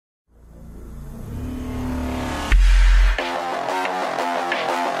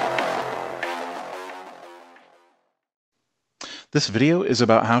This video is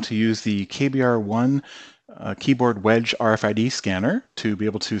about how to use the KBR1 keyboard wedge RFID scanner to be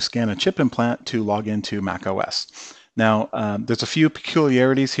able to scan a chip implant to log into macOS. Now, there's a few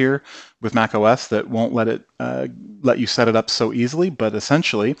peculiarities here with macOS that won't let you set it up so easily, but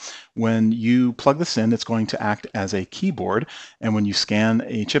essentially, when you plug this in, it's going to act as a keyboard, and when you scan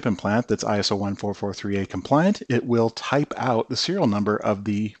a chip implant that's ISO 14438 compliant, it will type out the serial number of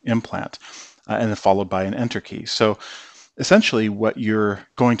the implant, and then followed by an enter key. So essentially what you're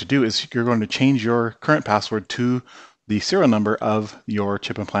going to do is you're going to change your current password to the serial number of your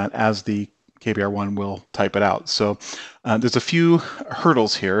chip implant as the KBR1 will type it out. So there's a few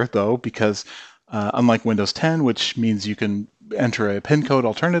hurdles here, though, because unlike Windows 10, which means you can enter a PIN code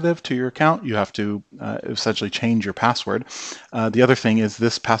alternative to your account, you have to essentially change your password. The other thing is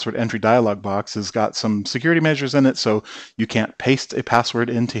this password entry dialog box has got some security measures in it, so you can't paste a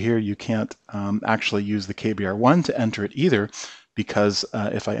password into here. You can't actually use the KBR1 to enter it either, because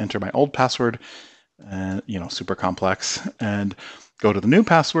if I enter my old password, super complex, and go to the new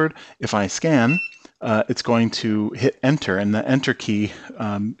password, if I scan, it's going to hit enter, and the enter key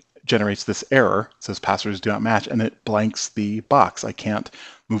generates this error. It says passwords do not match, and it blanks the box. I can't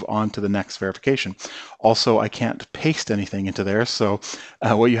move on to the next verification. Also, I can't paste anything into there, so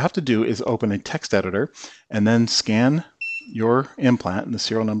what you have to do is open a text editor and then scan your implant, and the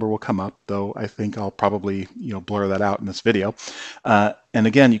serial number will come up, though I think I'll probably blur that out in this video. And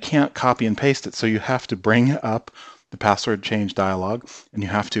again, you can't copy and paste it, so you have to bring up the password change dialog, and you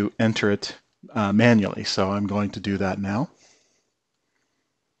have to enter it manually. So I'm going to do that now.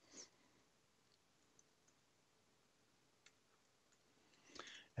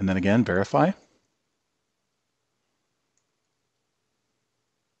 And then again, verify.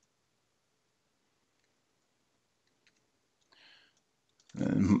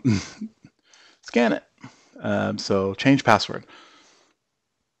 And scan it. So change password.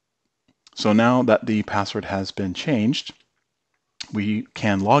 So now that the password has been changed, we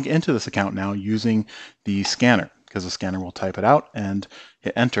can log into this account now using the scanner, because the scanner will type it out and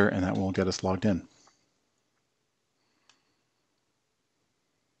hit enter, and that will get us logged in.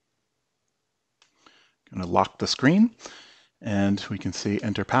 I'm going to lock the screen, and we can see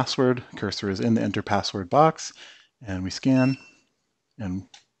enter password. Cursor is in the enter password box, and we scan, and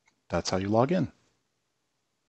that's how you log in.